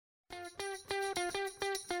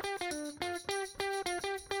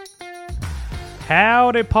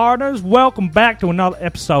Howdy, partners. Welcome back to another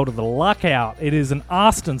episode of The Lockout. It is an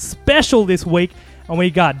Austin special this week, and we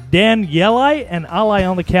got Daniele and Ale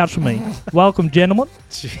on the couch with me. Welcome, gentlemen.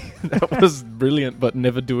 That was brilliant, but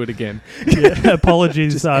never do it again. Yeah,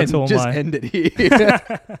 apologies to all end it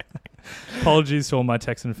here. apologies to all my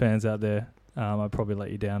Texan fans out there. I probably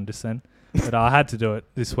let you down just then, but I had to do it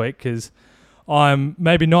this week because I'm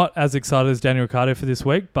maybe not as excited as Daniel Ricciardo for this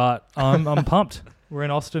week, but I'm pumped. We're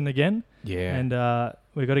in Austin again. Yeah. And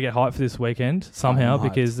we've got to get hyped for this weekend somehow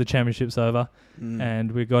because the championship's over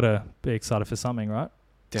and we've got to be excited for something, right?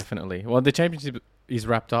 Definitely. Well, the championship is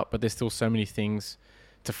wrapped up, but there's still so many things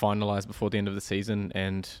to finalise before the end of the season,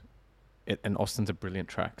 and Austin's a brilliant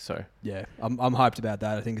track. So yeah, I'm hyped about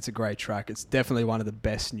that. I think it's a great track. It's definitely one of the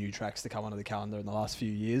best new tracks to come onto the calendar in the last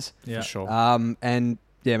few years. Yeah, for sure. And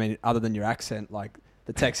yeah, I mean, other than your accent, like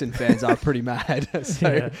the Texan fans are pretty mad.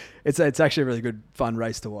 So yeah. It's actually a really good, fun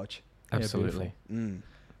race to watch. Absolutely. Yeah,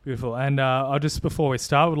 beautiful. And I just, before we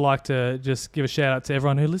start, would like to just give a shout out to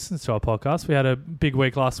everyone who listens to our podcast. We had a big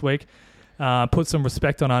week last week. Put some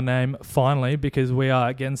respect on our name finally because we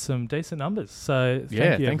are getting some decent numbers. So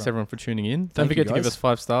thanks everyone for tuning in. Don't forget to give us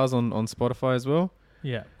 5 stars on Spotify as well.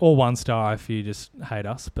 Yeah, or 1 star if you just hate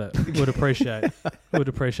us, but would appreciate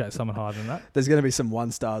someone higher than that. There's going to be some 1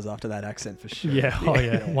 stars after that accent for sure.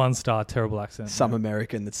 Yeah, 1 star, terrible accent. Some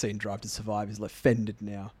American that's seen Drive to Survive is offended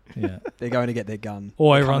now. Yeah, they're going to get their gun.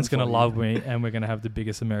 Or everyone's going to love me, and we're going to have the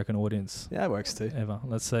biggest American audience. Yeah, it works too. Ever.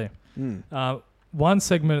 Let's see. One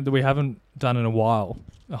segment that we haven't done in a while,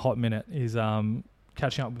 a hot minute, is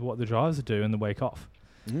catching up with what the drivers do in the week off.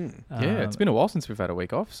 It's been a while since we've had a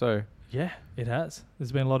week off, so... Yeah, it has.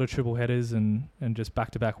 There's been a lot of triple headers and just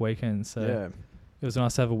back-to-back weekends. So it was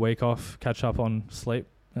nice to have a week off, catch up on sleep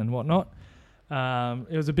and whatnot.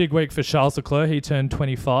 It was a big week for Charles Leclerc. He turned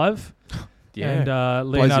 25. Yeah. And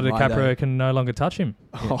Leonardo DiCaprio can no longer touch him.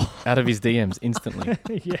 Yeah. Out of his DMs instantly.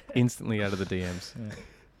 Yeah. Instantly out of the DMs.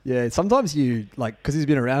 Yeah, sometimes you, like, because he's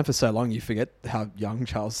been around for so long, you forget how young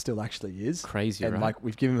Charles still actually is. Crazy, and, right? like,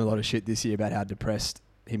 we've given him a lot of shit this year about how depressed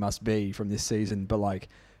he must be from this season, but, like,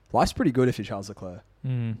 life's pretty good if you're Charles Leclerc.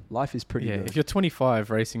 Life is pretty good. If you're 25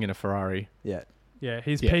 racing in a Ferrari. Yeah. Yeah,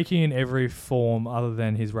 he's peaking in every form other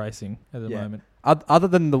than his racing at the moment. Other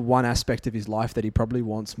than the one aspect of his life that he probably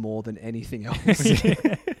wants more than anything else.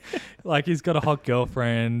 Like, he's got a hot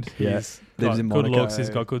girlfriend. He's lives in good Monaco. looks. He's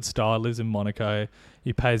got good style. Lives in Monaco.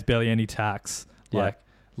 He pays barely any tax. Yeah. Like,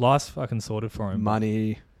 life's fucking sorted for him.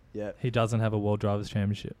 Money. Yeah. He doesn't have a World Drivers'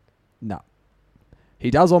 Championship. No. He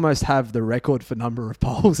does almost have the record for number of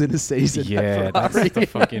poles in a season. Yeah, that's the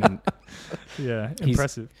fucking... Yeah,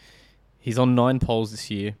 impressive. He's on 9 poles this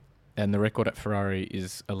year, and the record at Ferrari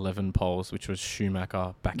is 11 poles, which was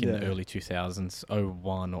Schumacher back in the early 2000s,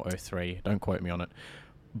 01 or 03. Don't quote me on it.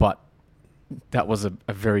 But that was a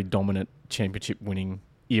very dominant championship-winning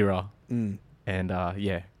era. And,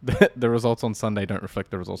 the results on Sunday don't reflect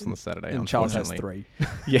the results on the Saturday, and Charles has 3.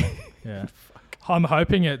 Yeah. I'm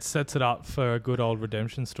hoping it sets it up for a good old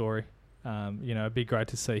redemption story. It'd be great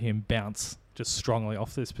to see him bounce just strongly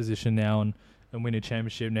off this position now and win a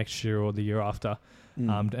championship next year or the year after.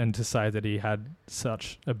 And to say that he had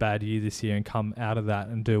such a bad year this year and come out of that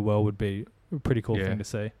and do well would be a pretty cool thing to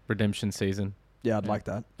see. Redemption season. Yeah, I'd like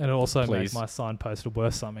that. And it also makes my signpost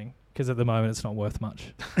worth something because at the moment it's not worth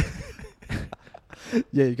much.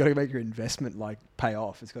 Yeah, you've got to make your investment pay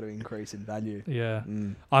off. It's got to increase in value. Yeah.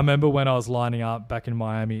 I remember when I was lining up back in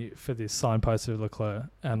Miami for this signpost of Leclerc,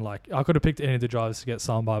 and I could have picked any of the drivers to get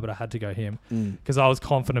signed by, but I had to go him because I was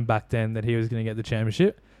confident back then that he was going to get the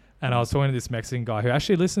championship. And I was talking to this Mexican guy who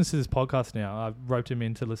actually listens to this podcast now. I roped him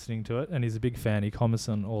into listening to it, and he's a big fan. He comments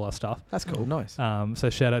on all our stuff. That's cool. Nice. So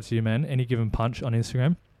shout out to you, man. Any Given Punch on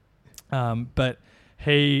Instagram. But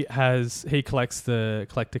he collects the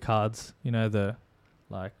collector cards, the...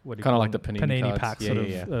 what do you kind of call like them? the Panini pack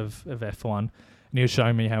cards. of F1, and he was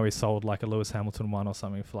showing me how he sold a Lewis Hamilton one or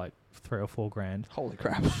something for $3 or $4 Holy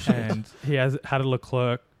crap! And he had a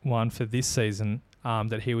Leclerc one for this season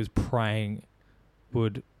that he was praying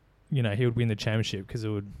would, he would win the championship because it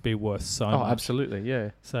would be worth so much. Oh, absolutely, yeah.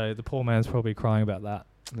 So the poor man's probably crying about that.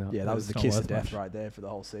 No, yeah, that was the kiss of death right there for the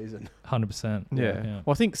whole season. 100%. Yeah.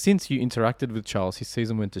 Well, I think since you interacted with Charles, his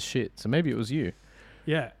season went to shit. So maybe it was you.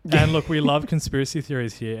 Yeah, and look, we love conspiracy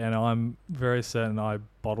theories here, and I'm very certain I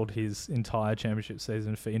bottled his entire championship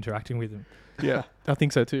season for interacting with him. Yeah, I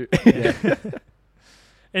think so too.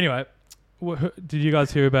 Anyway, did you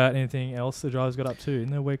guys hear about anything else the drivers got up to in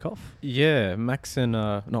their week off? Yeah, Max and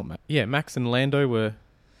Lando were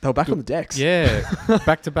They were back on the decks. Yeah,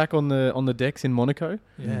 back to back on the decks in Monaco.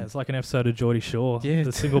 Yeah, it's like an episode of Geordie Shore. Yeah,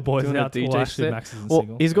 The single boys doing a out. DJ Well, actually, set. Max isn't Well,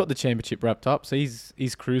 single. he's got the championship wrapped up, so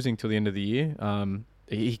he's cruising till the end of the year.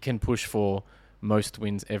 He can push for most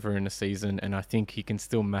wins ever in a season, and I think he can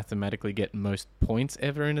still mathematically get most points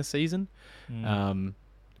ever in a season.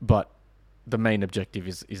 But the main objective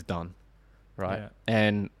is done, right? Yeah.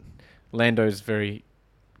 And Lando's very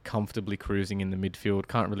comfortably cruising in the midfield.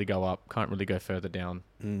 Can't really go up. Can't really go further down.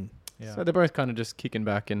 Yeah. So they're both kind of just kicking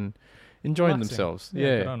back and enjoying Relaxing. themselves. Yeah,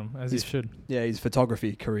 Yeah. good on him, as he should. Yeah, his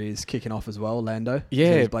photography career's kicking off as well, Lando. Yeah. He's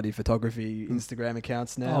got his bloody photography Instagram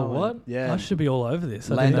accounts now. Oh, what? Yeah. I should be all over this.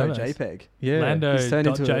 I Lando didn't know this. JPEG. Yeah. Lando He's turned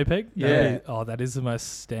into a- JPEG? Yeah. That is the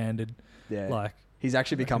most standard, Yeah. like, He's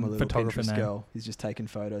actually become a little photographer Pinterest name. girl. He's just taking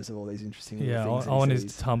photos of all these interesting little yeah, things. I want that his he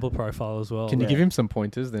sees. Tumblr profile as well. Can you Yeah. give him some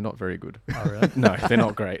pointers? They're not very good. Oh, really? No, they're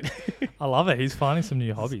not great. I love it. He's finding some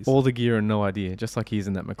new hobbies. All the gear and no idea, just like he's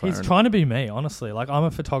in that McLaren. He's trying to be me, honestly. Like, I'm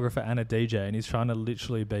a photographer and a DJ, and he's trying to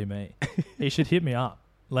literally be me. He should hit me up.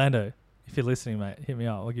 Lando, if you're listening, mate, hit me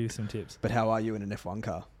up. I'll give you some tips. But how are you in an F1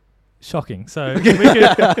 car? Shocking. So we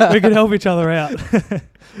could help each other out.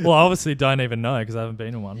 Well, I obviously don't even know because I haven't been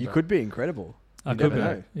in one. You but could be incredible. I you could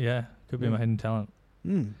never be. know. Yeah, could be Mm. my hidden talent.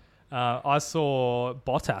 Mm. I saw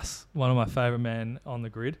Bottas, one of my favourite men on the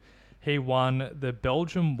grid. He won the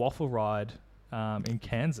Belgium waffle ride in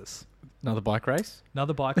Kansas. Another bike race?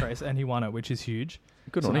 Another bike race, and he won it, which is huge.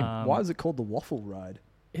 Good on him. Why is it called the waffle ride?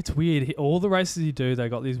 It's weird. All the races you do, they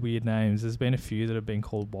got these weird names. There's been a few that have been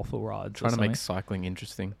called waffle rides. Trying or to make something. cycling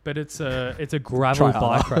interesting. But it's a gravel Try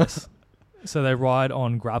bike harder. race. So they ride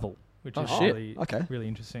on gravel, which is shit. really, Okay. really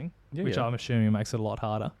interesting. Yeah, which yeah. I'm assuming makes it a lot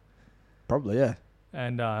harder. Probably, yeah.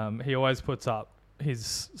 And he always puts up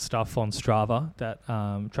his stuff on Strava, that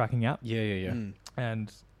tracking app. Yeah. Mm.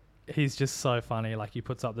 And he's just so funny. Like, he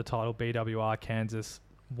puts up the title BWR Kansas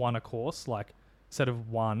won a course. Like, instead of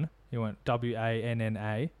one, he went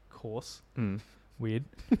WANNA course. Mm. Weird.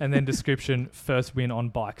 And then description, first win on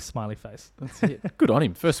bike, smiley face. That's it. Good on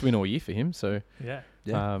him. First win all year for him. So Yeah.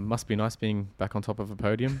 Yeah. must be nice being back on top of a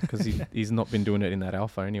podium because he's not been doing it in that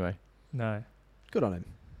Alpha anyway. No. Good on him.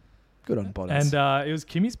 Good on Bottas. And it was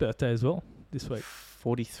Kimmy's birthday as well this week.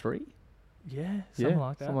 43? Yeah, something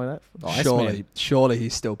like that. Something like that. Oh, surely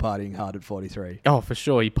he's still partying hard at 43. Oh, for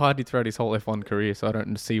sure. He partied throughout his whole F1 career, so I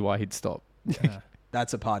don't see why he'd stop. Yeah.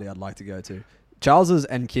 That's a party I'd like to go to. Charles's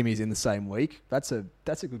and Kimmy's in the same week. That's a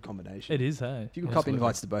good combination. It is, hey. If you could cop Absolutely.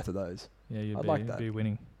 invites to both of those. Yeah, you'd I'd be, like that. be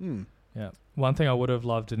winning. Mm. Yeah. One thing I would have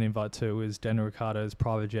loved an invite to was Daniel Ricciardo's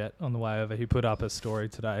private jet on the way over. He put up a story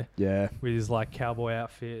today Yeah. with his like cowboy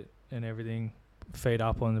outfit and everything, feet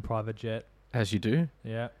up on the private jet. As you do.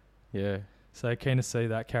 Yeah. Yeah. So keen to see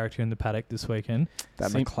that character in the paddock this weekend.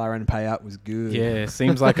 That Seem- McLaren payout was good. Yeah,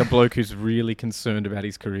 seems like a bloke who's really concerned about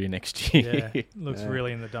his career next year. Yeah. Looks Yeah.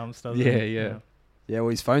 really in the dumps, doesn't Yeah, it? yeah. Yeah, well,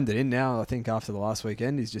 he's phoned it in now. I think after the last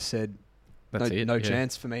weekend, he's just said, That's it. no yeah.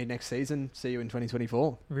 chance for me next season. See you in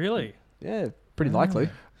 2024. Really? Yeah, pretty Ah. likely.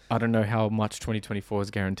 I don't know how much 2024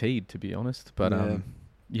 is guaranteed, to be honest. But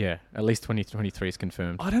yeah, at least 2023 is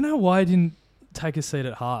confirmed. I don't know why he didn't take a seat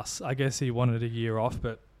at Haas. I guess he wanted a year off,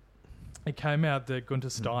 but it came out that Gunter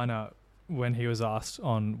Steiner, when he was asked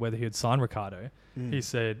on whether he would sign Ricciardo, Mm. he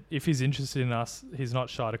said, if he's interested in us, he's not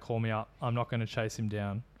shy to call me up. I'm not going to chase him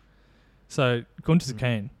down. So Gunter's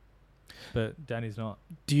keen, but Danny's not.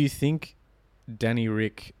 Do you think Danny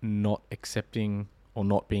Rick not accepting or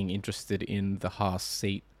not being interested in the Haas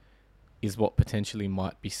seat is what potentially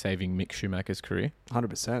might be saving Mick Schumacher's career?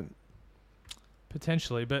 100%.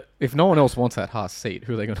 Potentially, but If no one else wants that Haas seat,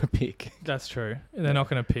 who are they going to pick? that's true. They're not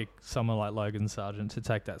going to pick someone like Logan Sargent to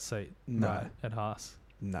take that seat No. at Haas.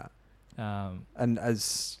 No. Um, And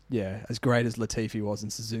as great as Latifi was in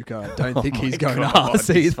Suzuka, I don't think Oh he's my going to God, Haas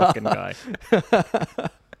this either. fucking guy.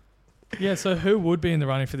 yeah, so who would be in the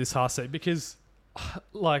running for this Haas seat? Because,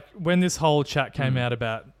 like, when this whole chat came out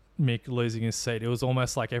about Mick losing his seat, it was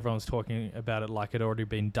almost like everyone was talking about it like it had already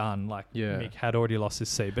been done. Like, Yeah. Mick had already lost his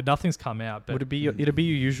seat, but nothing's come out. But Would it be it'd be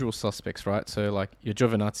your usual suspects, right? So like your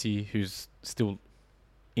Giovinazzi, who's still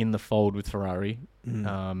in the fold with Ferrari.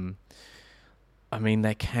 Mm. I mean,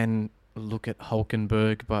 they can look at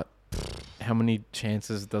Hulkenberg, but how many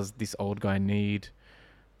chances does this old guy need?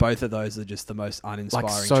 Both of those are just the most uninspiring.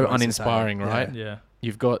 Like, so choices, hey? uninspiring, right? yeah.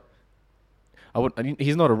 You've got,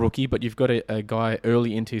 he's not a rookie, but you've got a guy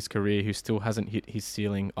early into his career who still hasn't hit his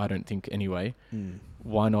ceiling, I don't think, anyway. Mm.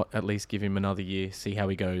 Why not at least give him another year, see how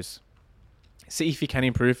he goes? See if he can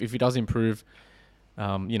improve. If he does improve,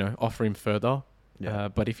 offer him further. Yeah.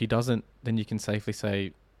 But if he doesn't, then you can safely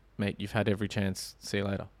say, mate, you've had every chance. See you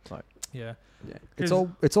later. Like, Yeah. Yeah, it's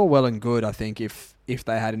all well and good. I think if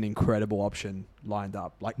they had an incredible option lined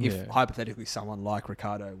up, like if hypothetically someone like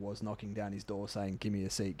Ricardo was knocking down his door saying, "Give me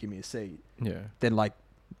a seat," then like,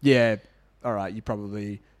 yeah, all right, you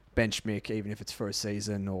probably bench Mick even if it's for a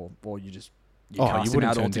season, or you cast him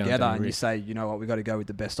out altogether and you say, you know what, we got to go with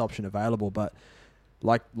the best option available. But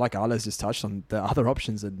like Arles just touched on, the other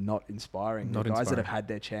options are not inspiring. The guys that have had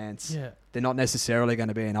their chance, they're not necessarily going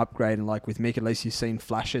to be an upgrade. And like with Mick, at least you've seen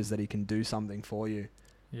flashes that he can do something for you.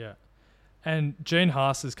 Yeah. And Gene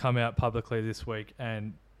Haas has come out publicly this week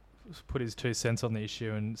and put his 2 cents on the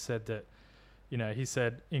issue and said that, he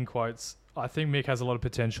said, in quotes, I think Mick has a lot of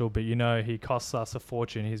potential, but, he costs us a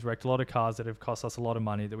fortune. He's wrecked a lot of cars that have cost us a lot of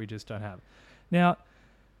money that we just don't have. Now,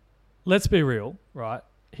 let's be real, right?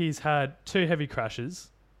 He's had 2 heavy crashes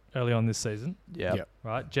early on this season. Yeah.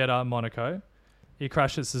 Right? Jeddah, Monaco. He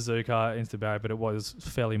crashed at Suzuka into the barrier, but it was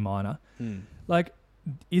fairly minor. Like,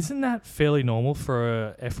 isn't that fairly normal for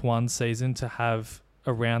a F1 season to have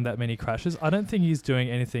around that many crashes? I don't think he's doing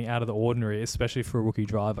anything out of the ordinary, especially for a rookie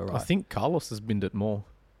driver, right? I think Carlos has binned it more.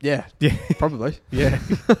 Yeah, probably. Yeah.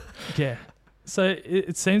 Yeah. So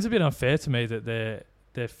it seems a bit unfair to me that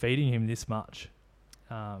they're feeding him this much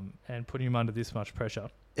and putting him under this much pressure.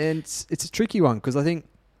 And it's a tricky one because I think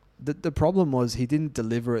the problem was he didn't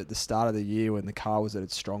deliver at the start of the year when the car was at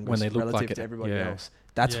its strongest when they relative to everybody else.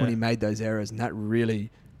 That's when he made those errors, and that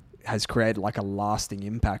really has created like a lasting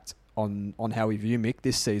impact on how we view Mick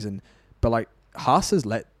this season. But like Haas has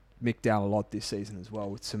let Mick down a lot this season as well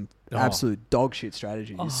with some absolute dog shit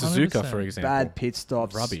strategies. Suzuka, for example. Bad pit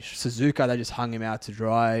stops. Rubbish. Suzuka, they just hung him out to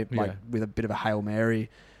dry with a bit of a Hail Mary.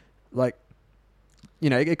 Like,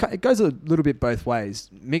 it goes a little bit both ways.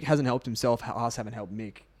 Mick hasn't helped himself. Haas haven't helped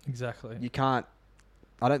Mick. Exactly. You can't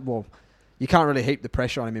really heap the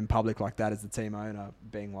pressure on him in public like that as the team owner,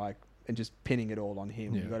 being like, and just pinning it all on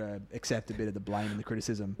him. You've got to accept a bit of the blame and the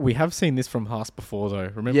criticism. We have seen this from Haas before, though.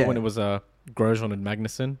 Remember when it was Grosjean and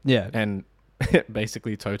Magnussen? Yeah. And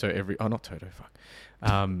basically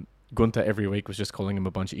Gunther every week was just calling him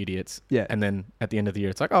a bunch of idiots. Yeah. And then at the end of the year,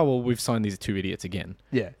 it's like, oh, well, we've signed these 2 idiots again.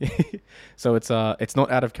 Yeah. So it's not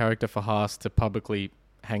out of character for Haas to publicly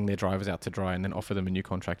hang their drivers out to dry and then offer them a new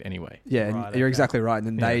contract anyway. Yeah, and you're exactly right. And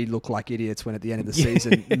then they look like idiots when at the end of the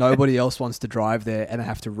season, nobody else wants to drive there and they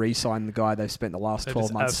have to re-sign the guy they've spent the last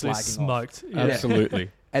 12 months slagging smoked. off. Yeah.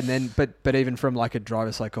 Absolutely. And then, but even from like a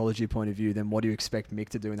driver psychology point of view, then what do you expect Mick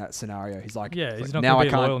to do in that scenario? He's like, he's not going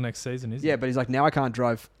to be loyal next season, is he? Yeah, but he's like, now I can't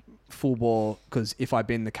drive full bore because if I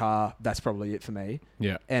bin the car, that's probably it for me.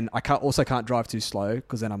 Yeah. And I can't drive too slow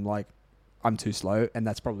because then I'm like, I'm too slow, and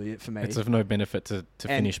that's probably it for me. It's of no benefit to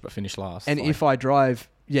finish last. And if I drive,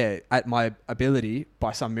 at my ability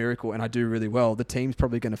by some miracle, and I do really well, the team's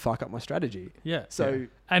probably going to fuck up my strategy. Yeah. So,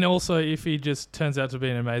 and also if he just turns out to be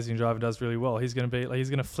an amazing driver, and does really well, he's going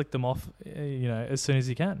to flick them off, as soon as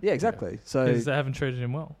he can. Yeah, exactly. So because they haven't treated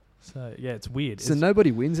him well. So it's weird. So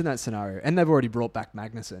nobody wins in that scenario, and they've already brought back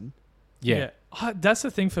Magnussen. Yeah. That's the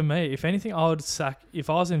thing for me. If anything, I would sack if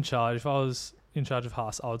I was in charge. If I was in charge of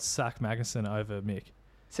Haas, I would sack Magnussen over Mick.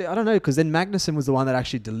 See, I don't know, because then Magnussen was the one that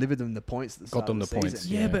actually delivered them the points. Got them the points.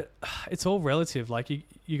 Yeah, but it's all relative. Like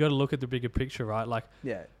you got to look at the bigger picture, right? Like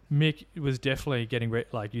Mick was definitely getting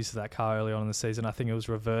used to that car early on in the season. I think it was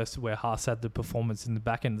reversed where Haas had the performance in the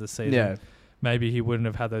back end of the season. Yeah. Maybe he wouldn't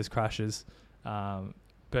have had those crashes.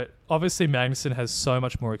 But obviously Magnussen has so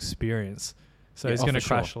much more experience. So he's going to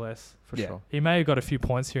crash less. For sure. He may have got a few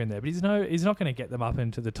points here and there, but he's not going to get them up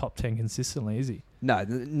into the top 10 consistently, is he? No,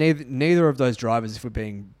 neither of those drivers, if we're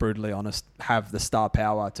being brutally honest, have the star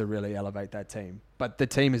power to really elevate that team. But the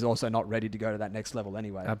team is also not ready to go to that next level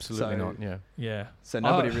anyway. Absolutely not, yeah. Yeah. So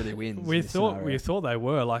nobody really wins. We thought they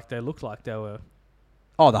were, like they looked like they were.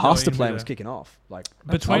 Oh, the Haas plan was kicking off. Like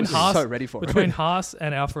between Haas, so ready for between Haas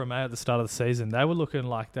and Alfa Romeo at the start of the season, they were looking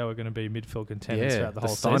like they were going to be midfield contenders throughout the whole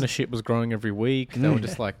season. The Steiner was growing every week. They were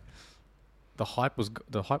just like, the hype was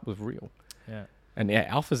real. Yeah, and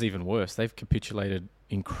Alpha's even worse. They've capitulated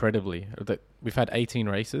incredibly. We've had 18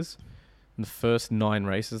 races. In the first 9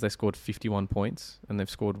 races, they scored 51 points, and they've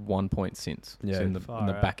scored 1 point since. Yeah, so in the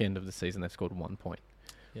back end of the season, they've scored 1 point.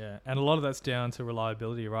 Yeah, and a lot of that's down to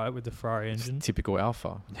reliability, right, with the Ferrari engine. It's typical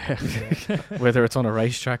Alpha. Whether it's on a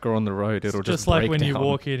racetrack or on the road, it'll just like break when down. You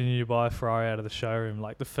walk in and you buy a Ferrari out of the showroom,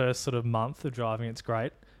 like the first sort of month of driving, it's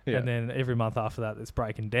great. Yeah. And then every month after that, it's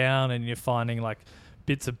breaking down and you're finding like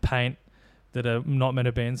bits of paint that are not meant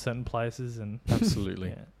to be in certain places. And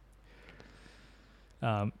absolutely.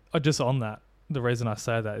 Just on that, the reason I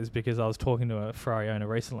say that is because I was talking to a Ferrari owner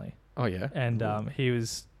recently. Oh, yeah? And he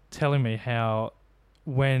was telling me how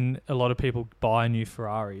when a lot of people buy new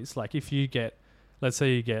Ferraris, like if you get let's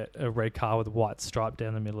say you get a red car with a white stripe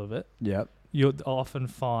down the middle of it. Yep. You'll often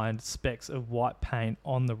find specks of white paint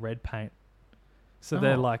on the red paint. So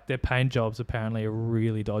they're like, their paint jobs apparently are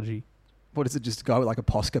really dodgy. What is it? Just go with like a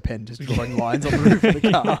Posca pen, just drawing lines on the roof of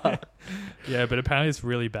the car. Yeah, but apparently it's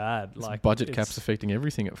really bad. It's like budget caps affecting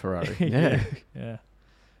everything at Ferrari. Yeah.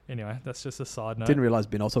 Anyway, that's just a side note. Didn't realise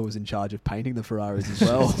Binotto was in charge of painting the Ferraris as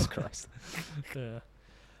well. Jesus Christ.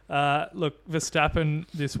 Yeah. Look, Verstappen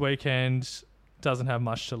this weekend doesn't have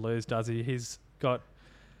much to lose, does he? He's got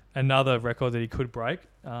another record that he could break.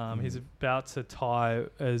 He's about to tie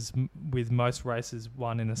with most races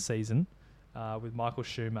won in a season with Michael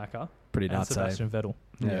Schumacher. Pretty and nuts, Sebastian Vettel.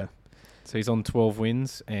 Yeah. So he's on 12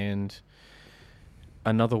 wins, and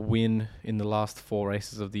another win in the last 4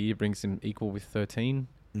 races of the year brings him equal with 13.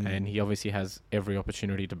 And he obviously has every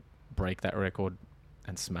opportunity to break that record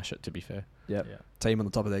and smash it, to be fair. Yep. Yeah. Team on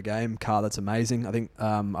the top of their game. Car that's amazing. I think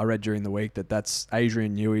I read during the week that's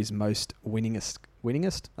Adrian Newey's most winningest?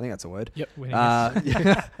 I think that's a word. Yep.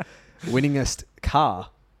 Winningest car.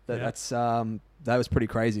 That was pretty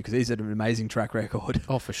crazy because he's had an amazing track record.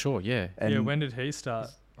 Oh, for sure, yeah. And when did he start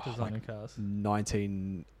designing cars?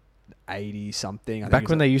 1980 something. Back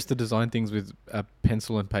when they used to design things with a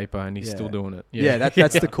pencil and paper, and he's still doing it. Yeah,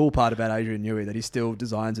 that's the cool part about Adrian Newey, that he still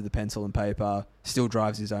designs with a pencil and paper, still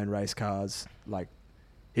drives his own race cars. Like,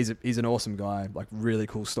 he's an awesome guy. Like, really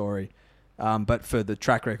cool story. But for the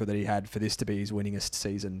track record that he had, for this to be his winningest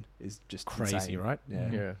season is just crazy, insane. Right?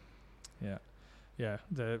 Yeah.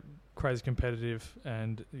 They're crazy competitive,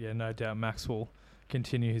 and no doubt Max will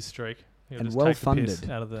continue his streak. He'll and well funded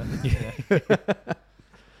out of the.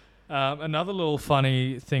 Another little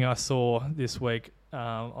funny thing I saw this week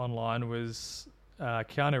online was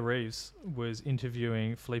Keanu Reeves was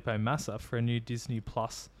interviewing Felipe Massa for a new Disney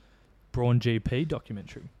Plus Brawn GP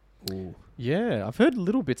documentary. Ooh. Yeah, I've heard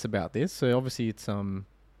little bits about this. So obviously it's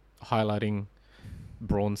highlighting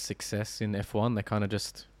Brawn's success in F1. They kind of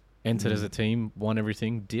just entered as a team, won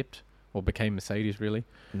everything, dipped, or became Mercedes, really.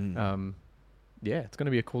 It's going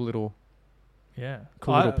to be a cool little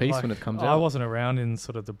piece when it comes out. I wasn't around in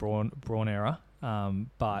sort of the Brawn era,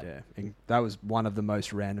 but and that was one of the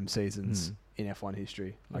most random seasons in F1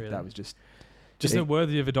 history. Like, really? That was just is it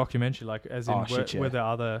worthy of a documentary? Like, as in, were there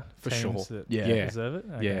other teams that deserve it?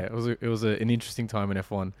 Okay. Yeah, it was an interesting time in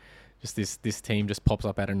F1. Just this team just pops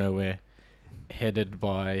up out of nowhere, headed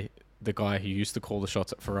by the guy who used to call the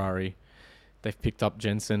shots at Ferrari. They've picked up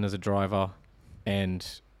Jensen as a driver, and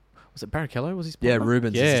was it Barrichello? Was his partner? Yeah,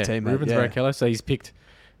 Rubens is his teammate. Rubens Barrichello. So he's picked,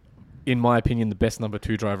 in my opinion, the best number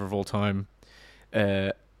 2 driver of all time,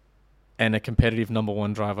 and a competitive number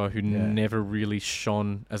 1 driver who never really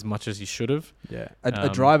shone as much as he should have. Yeah, a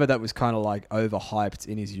driver that was kind of like overhyped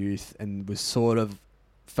in his youth and was sort of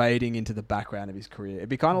fading into the background of his career. It'd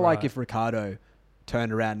be kind of like if Ricciardo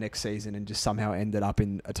turned around next season and just somehow ended up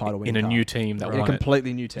in a title winning in a car. New team that won a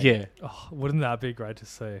completely new team. Yeah. Oh, wouldn't that be great to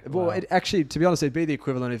see? Well, it actually, to be honest, it'd be the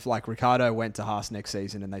equivalent if like Ricciardo went to Haas next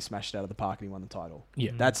season and they smashed it out of the park and he won the title.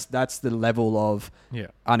 Yeah. That's the level of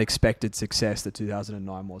unexpected success that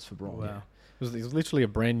 2009 was for Brawn. Wow. Yeah. It was literally a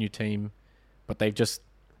brand new team, but they've just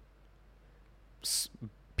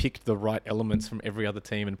picked the right elements from every other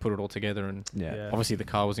team and put it all together. And obviously the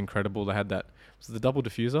car was incredible. They had that, was it the double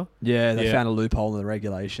diffuser? Yeah, they found a loophole in the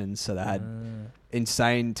regulations, so they had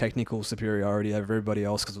insane technical superiority over everybody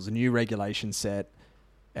else because it was a new regulation set.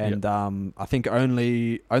 And I think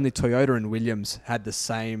only Toyota and Williams had the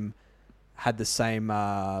same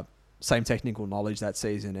technical knowledge that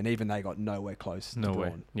season, and even they got nowhere close. No to way.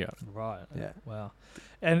 Brawn. Yeah. Right. Yeah. Wow.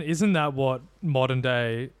 And isn't that what modern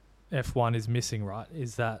day F1 is missing, right?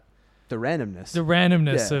 Is that the randomness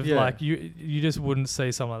of like you just wouldn't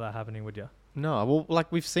see something like that happening, would you? No, well,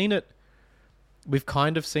 like we've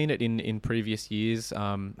kind of seen it in previous years.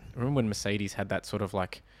 Remember when Mercedes had that sort of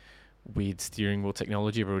like weird steering wheel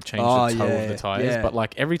technology where it would change the toe of the tires, but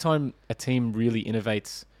like every time a team really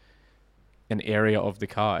innovates an area of the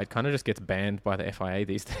car, it kind of just gets banned by the FIA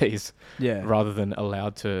these days, rather than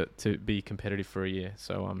allowed to be competitive for a year.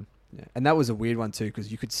 So and that was a weird one too,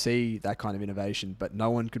 because you could see that kind of innovation, but no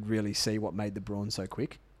one could really see what made the Brawn so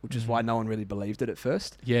quick, which is why no one really believed it at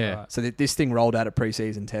first. Yeah. Right. So this thing rolled out at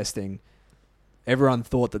pre-season testing. Everyone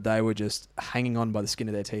thought that they were just hanging on by the skin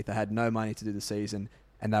of their teeth. They had no money to do the season,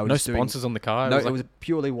 and they were no just sponsors on the car. No, it was a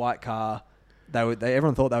purely white car.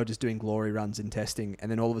 Everyone thought they were just doing glory runs in testing, and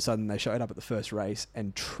then all of a sudden they showed up at the first race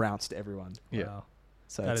and trounced everyone. Yeah. Wow.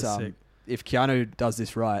 So that it's is sick. If Keanu does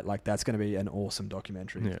this right, like that's going to be an awesome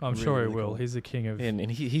documentary. Yeah. I'm sure he will. Cool. He's the king of,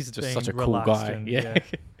 and he's just such a cool guy. And, yeah.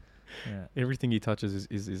 Everything he touches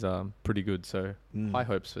is pretty good. So high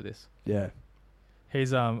hopes for this. Yeah.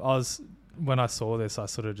 He's I was when I saw this, I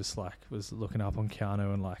sort of just like was looking up on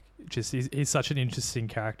Keanu and like just he's such an interesting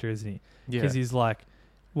character, isn't he? Because he's like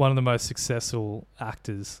one of the most successful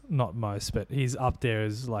actors, not most, but he's up there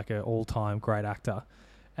as like an all-time great actor,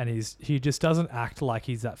 and he just doesn't act like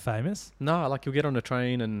he's that famous. No, like he'll get on a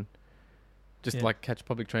train and just like catch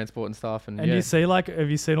public transport and stuff, and you see like, have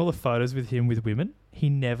you seen all the photos with him with women? He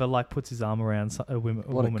never like puts his arm around a woman.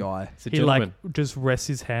 What a guy! He like just rests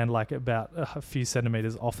his hand like about a few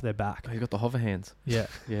centimeters off their back. Oh, he's got the hover hands. Yeah,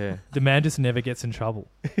 yeah. The man just never gets in trouble.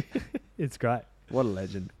 It's great. What a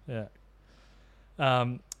legend. Yeah.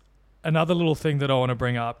 Another little thing that I want to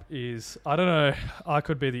bring up is, I don't know, I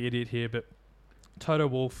could be the idiot here, but Toto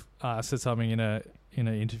Wolff said something in an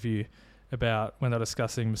interview about when they're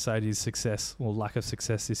discussing Mercedes' success or lack of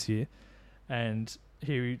success this year, and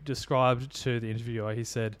he described to the interviewer, he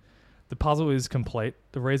said, "The puzzle is complete.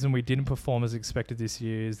 The reason we didn't perform as expected this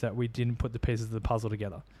year is that we didn't put the pieces of the puzzle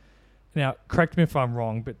together." Now, correct me if I'm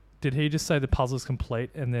wrong, but did he just say the puzzle's complete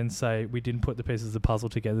and then say we didn't put the pieces of the puzzle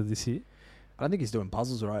together this year? I don't think he's doing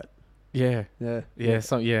puzzles right. Yeah.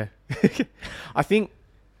 I think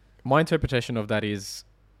my interpretation of that is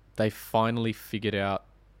they finally figured out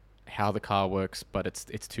how the car works, but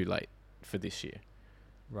it's too late for this year.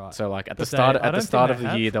 Right. So like at the start of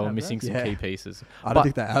the year, they were missing some key pieces. I don't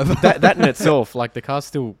think they have. that in itself, like the car's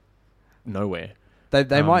still nowhere.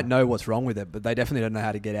 They might know what's wrong with it, but they definitely don't know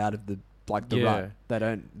how to get out of the rut.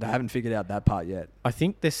 They haven't figured out that part yet. I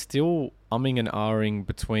think they're still umming and ahhing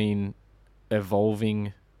between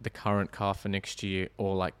evolving the current car for next year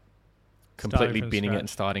or like completely binning it and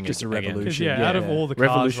starting just it a revolution. again. Out of all the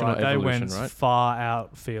cars, right, they went right? far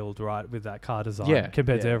outfield, right, with that car design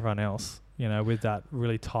compared to everyone else. You know, with that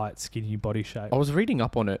really tight, skinny body shape. I was reading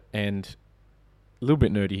up on it, and a little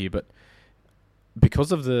bit nerdy here, but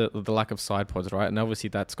because of the lack of side pods, right, and obviously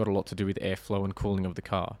that's got a lot to do with airflow and cooling of the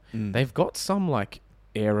car. They've got some like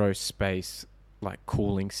aerospace like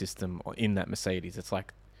cooling system in that Mercedes. It's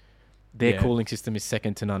like their cooling system is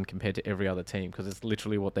second to none compared to every other team because it's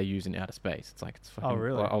literally what they use in outer space. It's like it's fucking,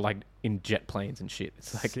 or like in jet planes and shit.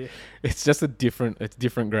 It's like it's just it's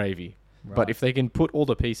different gravy. Right. But if they can put all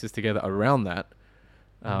the pieces together around that,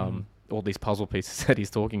 all these puzzle pieces that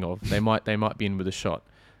he's talking of, they might be in with a shot.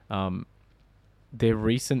 Their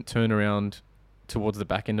recent turnaround towards the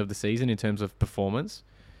back end of the season in terms of performance,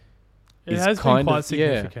 it has been quite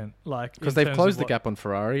significant. Like because they've closed the gap on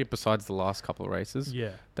Ferrari. Besides the last couple of races,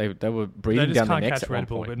 they were breathing down the necks at one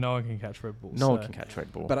point. But no one can catch Red Bull. No one can catch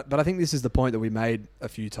Red Bull. But I think this is the point that we made a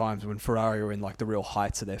few times when Ferrari were in like the real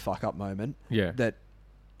heights of their fuck up moment. Yeah, that.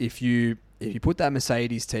 If you put that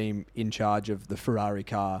Mercedes team in charge of the Ferrari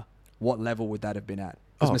car, what level would that have been at?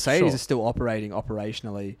 Because Mercedes is still operating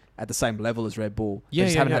operationally at the same level as Red Bull. They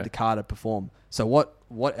just haven't had the car to perform. So what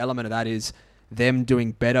element of that is them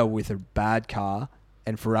doing better with a bad car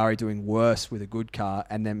and Ferrari doing worse with a good car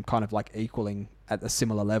and them kind of like equaling at a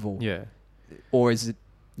similar level? Yeah. Or is it,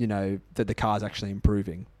 that the car's actually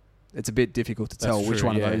improving? It's a bit difficult to tell which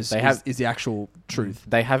one of those is the actual truth.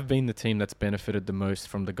 They have been the team that's benefited the most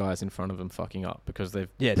from the guys in front of them fucking up because they've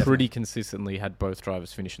pretty consistently had both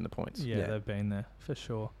drivers finish in the points. Yeah, they've been there for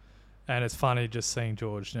sure. And it's funny just seeing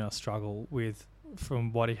George now struggle with,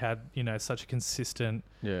 from what he had, such a consistent,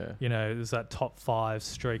 it was that top 5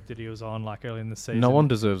 streak that he was on like early in the season. No one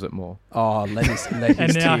deserves it more. Oh, let his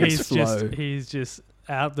and now tears flow. he's just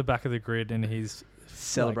out the back of the grid and he's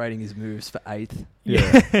celebrating his moves for 8th.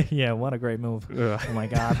 Yeah, what a great move. Oh my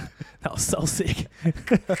God. That was so sick.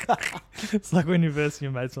 It's like when you're versing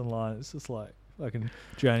your mates online, it's just like fucking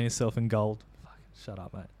drowning yourself in gold. Fucking shut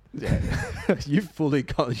up, mate. Yeah. You've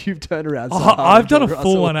turned around. I've done a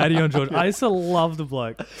full 180 on George. I used to love the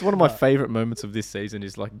bloke. It's one of my favourite moments of this season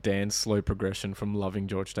is like Dan's slow progression from loving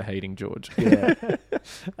George to hating George. Yeah.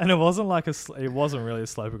 And it wasn't like it wasn't really a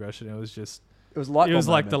slow progression. It was just, it was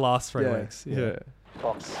like the last 3 weeks. Yeah.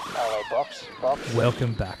 Box. Hello, Box.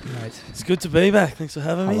 Welcome back, mate. It's good to be back. Thanks for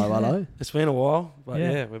having me. Hello. It's been a while, but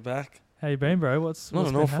yeah, we're back. How you been, bro? What's not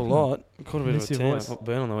an been awful happening? lot. Caught a bit Miss of a your tan voice.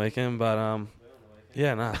 burn on the weekend, but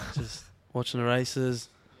just watching the races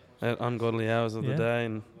at ungodly hours of the day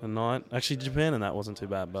and night. Actually, Japan and that wasn't too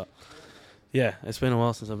bad, but yeah, it's been a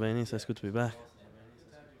while since I've been here, so it's good to be back.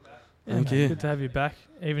 Thank you. Good to have you back.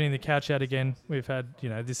 Even in the couch out again, we've had,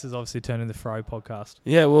 this is obviously turning the Ferrari podcast.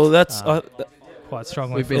 Yeah, well, that's quite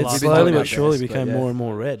strongly. It slowly but surely became more and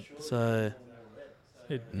more red, so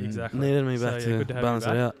exactly needed me back to balance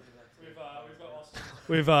it out.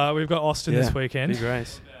 We've got Austin this weekend. Big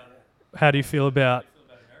race. How do you feel about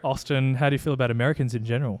Austin? How do you feel about Americans in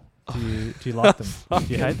general? Do you like them? Do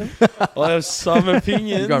you hate them? I have some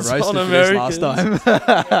opinions You got roasted on for this Americans.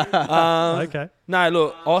 last time. Okay. No,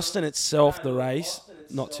 look, Austin itself, the race,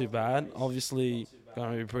 not too bad. Obviously,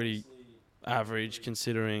 going to be pretty average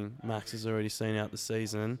considering Max has already seen out the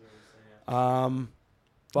season.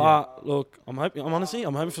 But look, I'm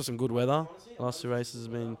hoping for some good weather. The last 2 races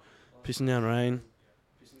have been pissing down rain,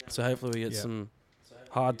 so hopefully we get some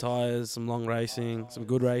hard tyres, some long racing, some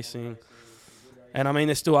good racing. And I mean,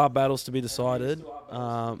 there still are battles to be decided.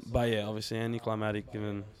 But yeah, obviously anticlimactic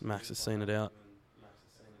given Max has seen it out.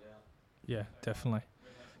 Yeah, definitely.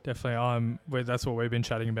 That's what we've been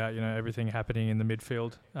chatting about. Everything happening in the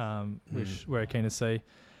midfield, which we're keen to see.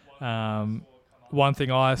 One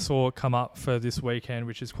thing I saw come up for this weekend,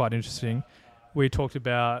 which is quite interesting, we talked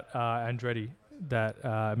about Andretti, that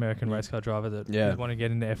American race car driver that we want to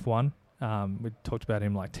get into F1. We talked about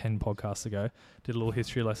him like 10 podcasts ago. Did a little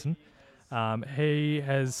history lesson.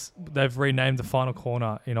 They've renamed the final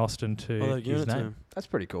corner in Austin to his name. That's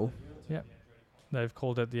pretty cool. Yeah. They've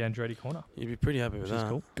called it the Andretti corner. You'd be pretty happy with that.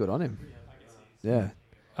 Cool. Good on him. Yeah.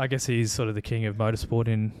 I guess he's sort of the king of motorsport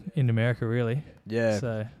in America, really. Yeah.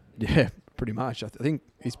 So yeah, pretty much. I think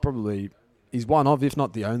he's one of, if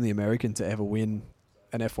not the only American to ever win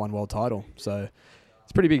an F1 world title. So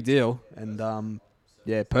it's a pretty big deal. And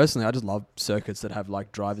yeah, personally, I just love circuits that have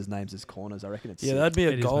like drivers' names as corners. I reckon it's sick. that'd be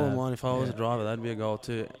a goal of mine if I was a driver. That'd be a goal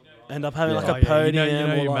too. End up having like a podium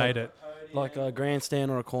or you like, made it. like a grandstand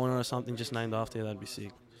or a corner or something just named after you. That'd be sick.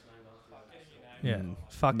 Yeah,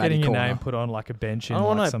 fuck Matty getting your corner. name put on like a bench in I don't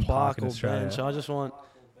like want some no park plaque in or Australia. bench. I just want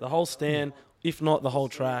the whole stand, if not the whole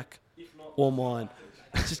track, or mine.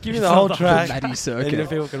 Just give me the whole track, Matty and circuit. then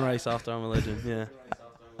people can race after I'm a legend. Yeah.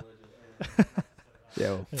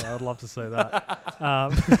 Yeah, I'd love to see that.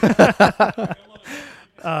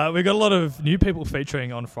 We got a lot of new people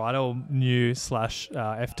featuring on Friday, or new /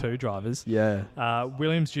 F2 drivers. Yeah.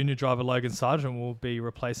 Williams Junior driver Logan Sargent will be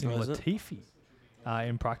replacing Oh, is it? Latifi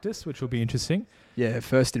in practice, which will be interesting. Yeah,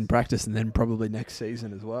 first in practice and then probably next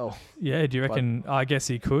season as well. Yeah, do you reckon? I guess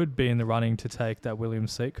he could be in the running to take that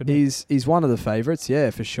Williams seat, couldn't he? He's one of the favourites, yeah,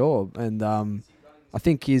 for sure. And I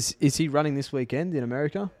think is he running this weekend in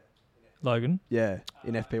America? Logan? Yeah,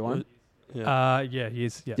 in FP1. Yeah. Yeah, he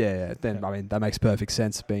is. Yeah. Yeah. Then I mean that makes perfect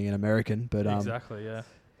sense being an American, but Exactly, yeah.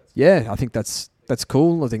 yeah, I think that's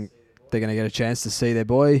cool. I think they're going to get a chance to see their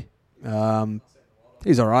boy.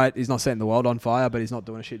 He's all right. He's not setting the world on fire, but he's not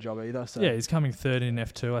doing a shit job either. So Yeah, he's coming third in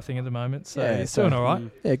F2, I think, at the moment. So Yeah, he's so- doing all right.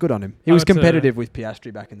 yeah, good on him. He I was got to- competitive with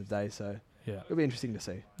Piastri back in the day, so Yeah. it'll be interesting to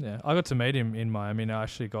see. Yeah. I got to meet him in Miami. I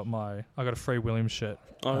actually got a free Williams shirt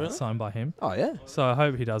Oh, really? signed by him. Oh yeah, So I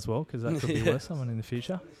hope he does well, because that could be Yeah. worth someone in the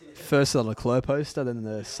future. first the Leclerc poster, then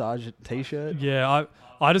the Sargent T-shirt. Yeah,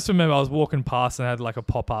 I just remember I was walking past and had like a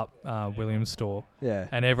pop-up Williams store, Yeah,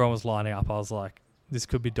 and everyone was lining up. I was like, this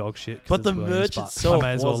could be dog shit. 'cause But it's the Williams, merch but itself I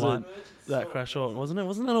may as well wasn't that crash on, wasn't it?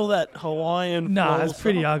 Wasn't it all that Hawaiian? Nah, floral it's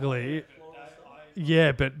pretty stuff? ugly.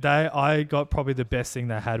 Yeah, but I got probably the best thing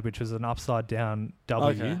they had, which was an upside down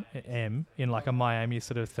WM in like a Miami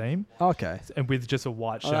sort of theme, okay. and with just a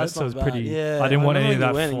white Oh, shirt. that's so it was not bad. pretty. Yeah, I didn't want any of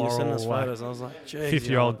remember that you went and you sent us floral like, photos, and I was like, "Jeez,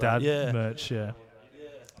 50-year-old dad Yeah. merch. Yeah.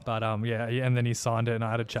 But and then he signed it, and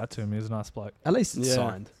I had a chat to him. He was a nice bloke. At least it's Yeah.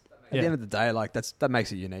 signed. At the end of the day, like that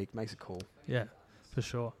makes it unique, makes it cool. Yeah, for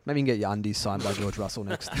sure. Maybe you can get your undies signed by George Russell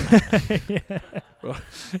next.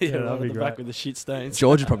 Yeah, that'd right be at the back great. with the shit stains.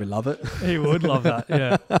 George would probably love it. He would love that.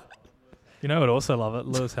 Yeah. You know, would also love it.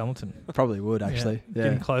 Lewis Hamilton. Probably would actually. Yeah.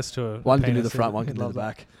 Getting close to a One can do penis, the front, he'd one can do the love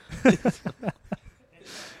back. that.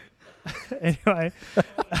 Anyway,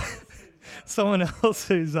 someone else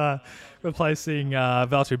who's replacing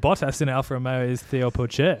Valtteri Bottas in Alfa Romeo is Theo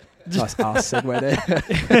Pourchaire. Nice ass segue there.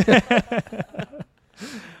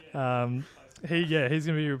 He's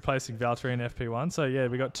going to be replacing Valtteri in FP1. So yeah,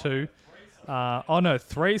 we got 2.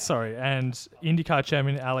 3, sorry. And IndyCar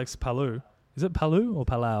champion Alex Palou. Is it Palou or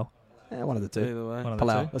Palau? Yeah, one of the two. Either way. One of the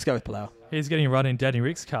Palau. two. Let's go with Palau. He's getting run in Danny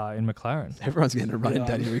Rick's car in McLaren. Everyone's getting to run in Yeah.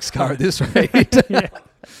 Danny Rick's car at this rate. Yeah.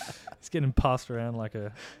 He's getting passed around like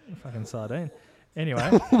a fucking sardine.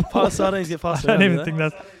 Anyway, Past sardines get passed I around. don't even think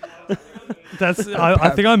that's. I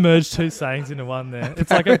think I merged 2 sayings into one there.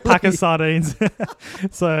 It's like a pack of sardines.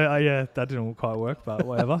 So yeah, that didn't quite work, but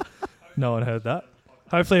whatever. No one heard that.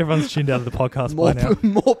 Hopefully, everyone's tuned out of the podcast by now.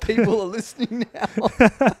 More people are listening now.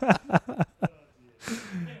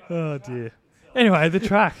 Oh dear. Anyway, the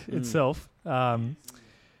track itself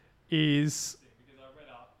is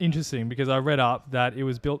interesting because I read up that it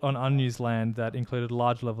was built on unused land that included a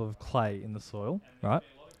large level of clay in the soil, right?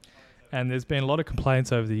 And there's been a lot of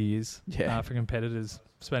complaints over the years Yeah. for competitors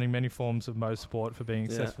spending many forms of motorsport for being Yeah.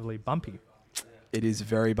 excessively bumpy. It is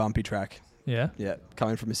very bumpy track. Yeah? Yeah.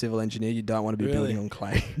 Coming from a civil engineer, you don't want to be Really? building on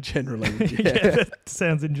clay, generally. Yeah, that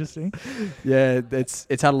sounds interesting. Yeah, it's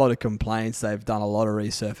had a lot of complaints. They've done a lot of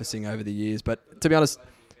resurfacing over the years. But to be honest,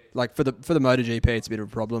 like for the MotoGP, it's a bit of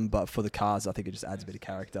a problem. But for the cars, I think it just adds a bit of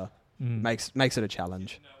character. Makes it a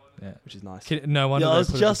challenge. Yeah, which is nice. No wonder. Yeah, I was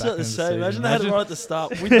they put just it at about the to back say. end of the Imagine season. they had it right at the start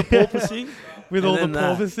with the porpoising. With and all the then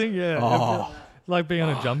that. porpoising, yeah. Oh. Like being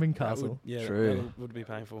on a jumping castle. True. That would be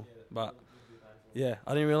painful. But yeah,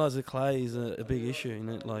 I didn't realise that clay is a big issue in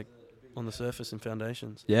it, like on the surface and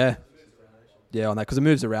foundations. Yeah. Yeah, on that, because it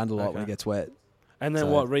moves around a lot Okay. when it gets wet. And then So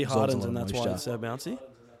what, absorbs a lot rehardens, of and that's why moisture. it's so bouncy?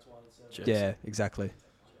 Jeez. Yeah, exactly.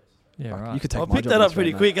 Yeah, Fuck, right. You could take I my picked job that up this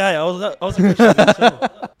pretty round, quick, eh? I was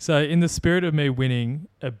impressed. So, in the spirit of me winning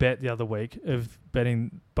a bet the other week of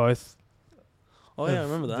betting both Oh yeah, I of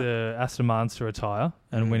remember that. the Aston Martins to retire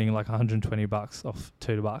and winning like $120 off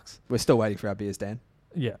 $2. We're still waiting for our beers, Dan.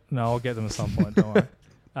 Yeah, no, I'll get them at some point. Don't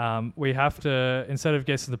worry. We have to, instead of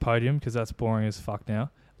guessing the podium, because that's boring as fuck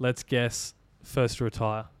now, let's guess first to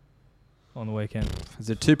retire on the weekend. Is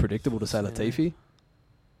it too predictable to say Latifi?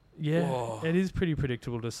 Yeah, Whoa. it is pretty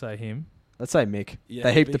predictable to say him. Let's say Mick. Yeah,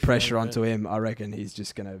 They heap the big pressure favourite. onto him. I reckon he's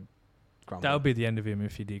just going to crumble. That would be the end of him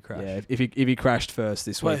if he did crash. Yeah, if he crashed first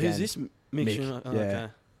this Wait, weekend. who's this? Mick Mick, Schumacher? Oh, yeah. okay.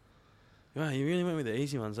 Wow, you really went with the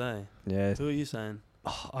easy ones, eh? Yeah. Who are you saying?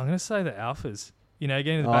 Oh, I'm going to say the Alphas. You know,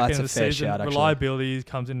 getting to the Oh, back that's end a of the fair season, shout, actually. reliability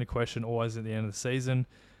comes into question always at the end of the season.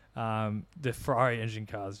 The Ferrari engine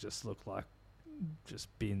cars just look like just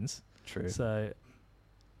bins. True. So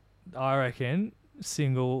I reckon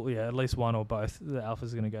at least one or both, the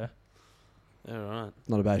Alphas are going to go. Yeah, right.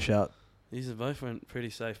 Not a bad shout. These are both went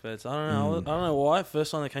pretty safe bets. I don't know. I don't know why.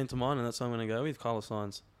 First one that came to mind, and that's what I'm going to go with. Carlos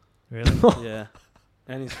Sainz. Really? Yeah.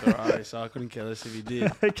 And he's Ferrari, so I couldn't care less if he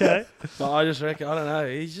did. Okay. But I just reckon, I don't know.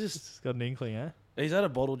 He's just Got an inkling, eh? he's had a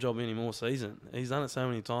bottle job in him all season. He's done it so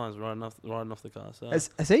many times, riding off the car. So Has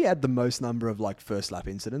he had the most number of like first lap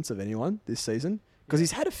incidents of anyone this season? Because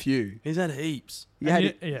he's had a few. he's had heaps. He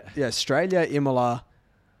had Yeah. Australia, Imola.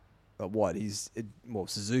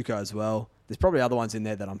 Suzuka as well. There's probably other ones in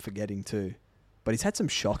there that I'm forgetting too. But he's had some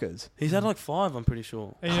shockers. He's had like 5, I'm pretty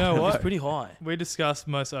sure. And you know It's what? pretty high. We discussed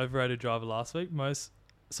most overrated driver last week. Most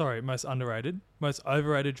underrated. Most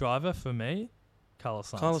overrated driver for me, Carlos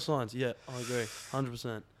Sainz. Carlos Sainz, yeah, I agree,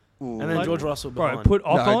 100%. Ooh. And then Like- George Russell Bro, behind. put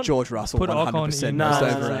Ocon. No, George Russell, put Ocon 100% in- most No,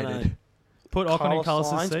 no, no, overrated. no. Put Ocon in Carlos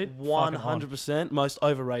Carlos' Sainz, seat. 100% most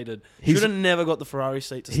overrated. He's- Should have never got the Ferrari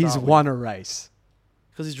seat to He's start won a race.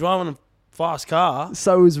 because he's driving a fast car.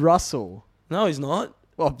 So is Russell. No, he's not.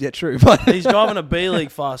 Well, yeah, true. But He's driving a B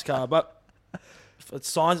League fast car, but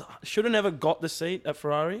Sainz should have never got the seat at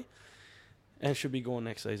Ferrari, and should be gone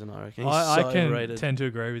next season. I reckon. He's I so can overrated. tend to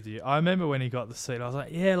agree with you. I remember when he got the seat, I was like,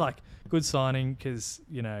 yeah, like good signing because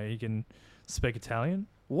he can speak Italian.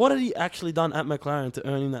 What had he actually done at McLaren to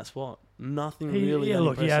earn him that spot? Nothing really. Yeah, that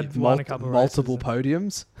look, he had impressive. won a couple of multiple races.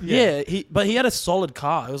 podiums. Yeah, but he had a solid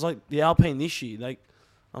car. It was like the Alpine this year. They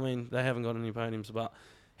haven't got any podiums, but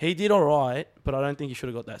he did all right. But I don't think he should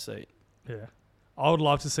have got that seat. Yeah. I would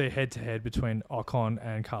love to see head-to-head between Ocon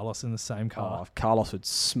and Carlos in the same car. Oh, Carlos would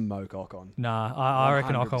smoke Ocon. Nah, I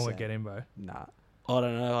reckon Ocon 100%. would get him, bro. Nah. I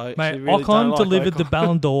don't know. I Mate, actually really Ocon don't like delivered the Ocon.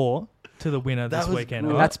 Ballon d'Or to the winner That this was weekend.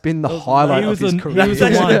 good. Right? That's been the That was highlight He of was his the- career. he was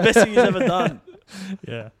That's the actually one. the best thing he's ever done.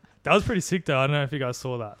 Yeah. That was pretty sick, though. I don't know if you guys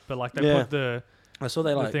saw that. But, like, they Yeah. put the I saw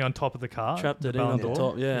they thing on top of the car. trapped the it in Ballon on the d'Or.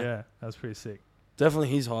 top. Yeah, Yeah, that was pretty sick. definitely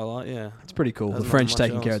his highlight. Yeah, It's pretty cool. Hasn't The done French much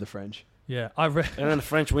taking else. care of the French. Yeah, I read. and then the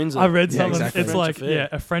French wins it. I read Yeah, something. exactly. It's French like, affair.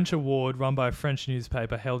 a French award run by a French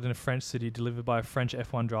newspaper held in a French city, delivered by a French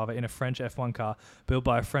F1 driver in a French F1 car, built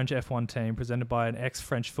by a French F1 team, presented by an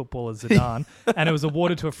ex-French footballer, Zidane, and it was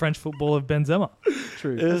awarded to a French footballer, Benzema.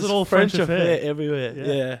 True. It was an all French French affair affair. everywhere.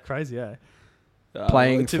 Yeah, Crazy, eh?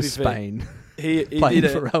 Playing to for be fair, Spain. he Playing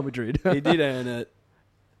did for it. Real Madrid. He did earn it,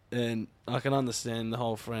 and I can understand the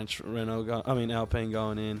whole French Alpine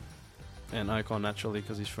going in, and Ocon naturally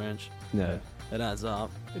because he's French. Yeah. It adds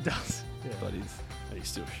up, It does. Yeah. but he's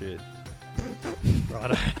still shit.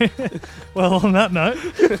 Right. Well, on that note,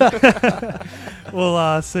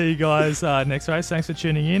 we'll see you guys next race. Thanks for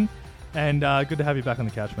tuning in, and good to have you back on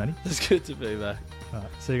the couch, Matty. It's good to be back. All right,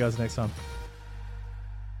 see you guys next time.